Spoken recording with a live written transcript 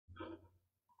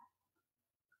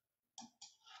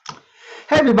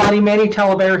Hey everybody, Manny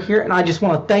Talabear here, and I just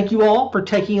want to thank you all for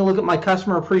taking a look at my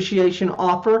customer appreciation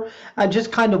offer. I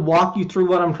just kind of walk you through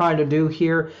what I'm trying to do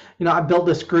here. I built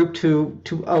this group to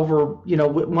over,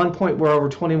 at one point we're over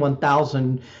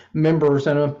 21,000 members,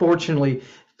 and unfortunately,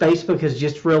 Facebook has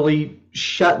just really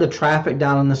shut the traffic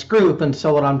down in this group. And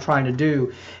so what I'm trying to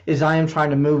do is I am trying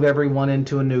to move everyone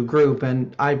into a new group.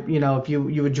 And if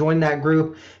you would join that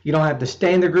group, you don't have to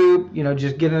stay in the group,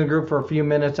 just get in the group for a few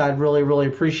minutes. I'd really, really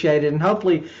appreciate it. And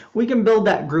hopefully we can build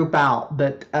that group out.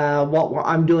 But what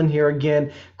I'm doing here,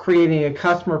 again, creating a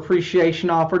customer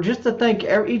appreciation offer just to thank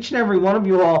each and every one of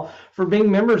you all for being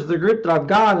members of the group that I've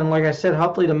got. And like I said,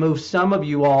 hopefully to move some of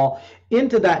you all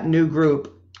into that new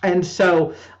group. And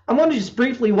so I want to just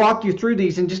briefly walk you through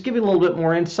these and just give you a little bit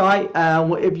more insight.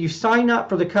 If you sign up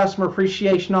for the customer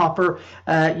appreciation offer,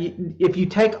 if you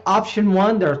take option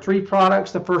one, there are 3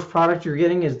 products. The first product you're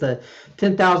getting is the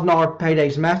 $10,000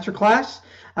 Paydays Masterclass.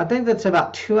 I think that's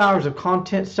about 2 hours of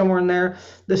content somewhere in there.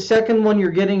 The second one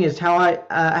you're getting is how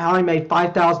I made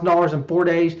 $5,000 in 4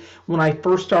 days when I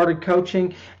first started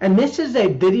coaching. And this is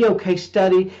a video case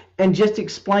study and just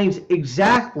explains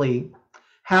exactly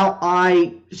how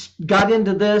I got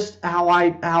into this, how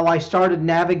I started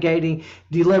navigating,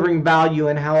 delivering value,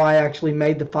 and how I actually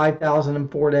made the 5,000 in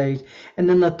 4 days. And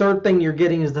then the third thing you're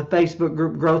getting is the Facebook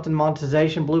group growth and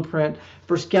monetization blueprint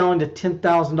for scaling to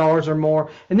 $10,000 or more.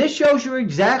 And this shows you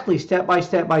exactly step by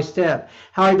step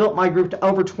how I built my group to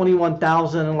over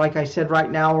 21,000. And like I said,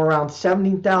 right now we're around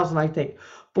 17,000, I think.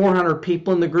 400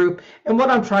 people in the group. And what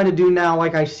I'm trying to do now,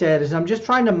 like I said, is I'm just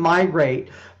trying to migrate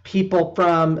people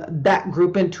from that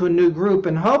group into a new group,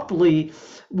 and hopefully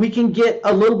we can get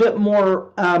a little bit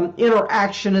more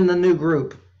interaction in the new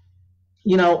group.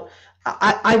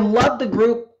 I love the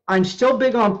group. I'm still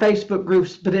big on Facebook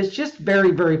groups, but it's just very,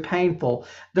 very painful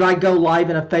that I go live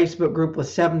in a Facebook group with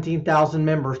 17,000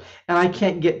 members and I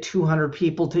can't get 200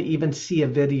 people to even see a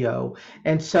video.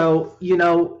 And so,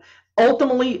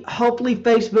 ultimately, hopefully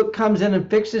Facebook comes in and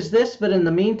fixes this. But in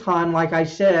the meantime, like I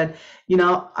said,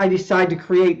 I decided to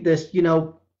create this,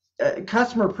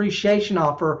 customer appreciation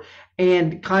offer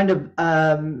and kind of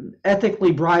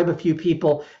ethically bribe a few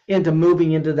people into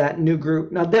moving into that new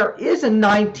group. Now, there is a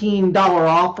 $19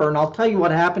 offer, and I'll tell you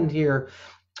what happened here.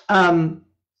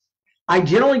 I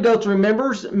generally go through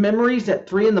memories at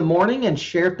 3 in the morning and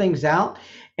share things out.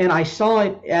 And I saw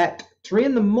it at 3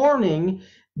 in the morning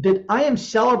that I am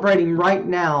celebrating right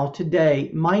now,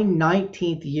 today, my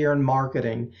 19th year in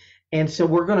marketing. And so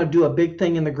we're going to do a big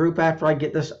thing in the group after I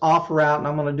get this offer out, and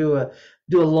I'm going to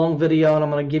do a long video, and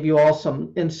I'm going to give you all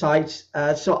some insights.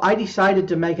 So I decided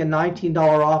to make a $19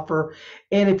 offer.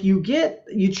 And if you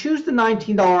choose the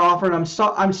 $19 offer, and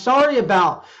I'm sorry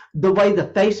about the way the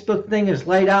Facebook thing is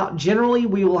laid out. Generally,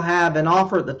 we will have an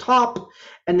offer at the top,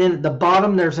 and then at the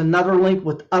bottom there's another link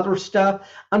with other stuff.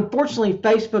 Unfortunately,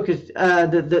 Facebook is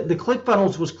the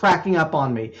ClickFunnels was cracking up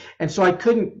on me, and so I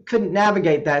couldn't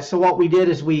navigate that. So what we did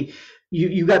is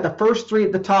you got the first 3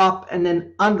 at the top, and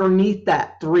then underneath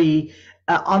that 3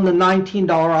 on the $19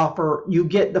 offer, you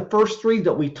get the first 3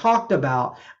 that we talked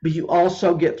about, but you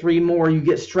also get 3 more. You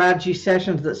get strategy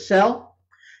sessions that sell.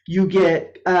 You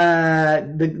get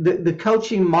the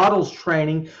coaching models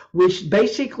training, which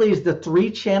basically is the 3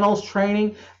 channels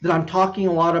training that I'm talking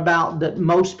a lot about that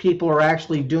most people are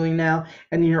actually doing now.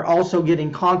 And you're also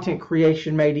getting content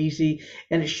creation made easy.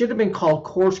 And it should have been called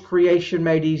course creation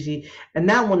made easy. And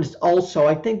that one is also,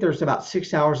 I think there's about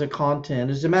 6 hours of content.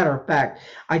 As a matter of fact,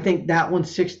 I think that one's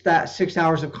 6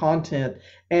 hours of content.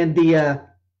 And the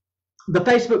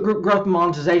Facebook group growth and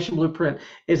monetization blueprint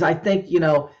is, I think,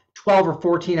 12 or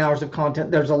 14 hours of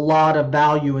content. There's a lot of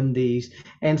value in these.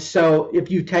 And so if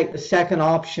you take the second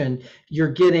option,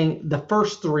 you're getting the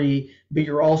first 3, but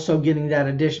you're also getting that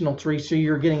additional 3. So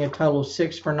you're getting a total of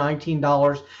 6 for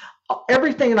 $19.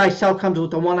 Everything that I sell comes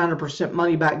with a 100%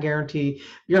 money back guarantee.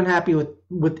 If you're unhappy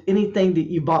with anything that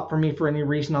you bought from me for any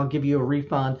reason, I'll give you a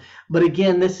refund. But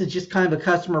again, this is just kind of a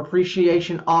customer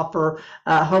appreciation offer.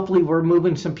 Hopefully we're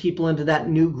moving some people into that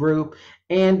new group.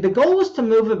 And the goal is to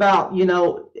move about,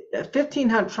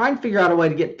 1,500, try and figure out a way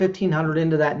to get 1,500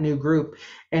 into that new group.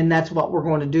 And that's what we're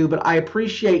going to do. But I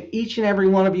appreciate each and every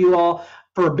one of you all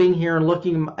for being here and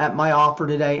looking at my offer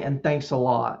today. And thanks a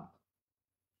lot.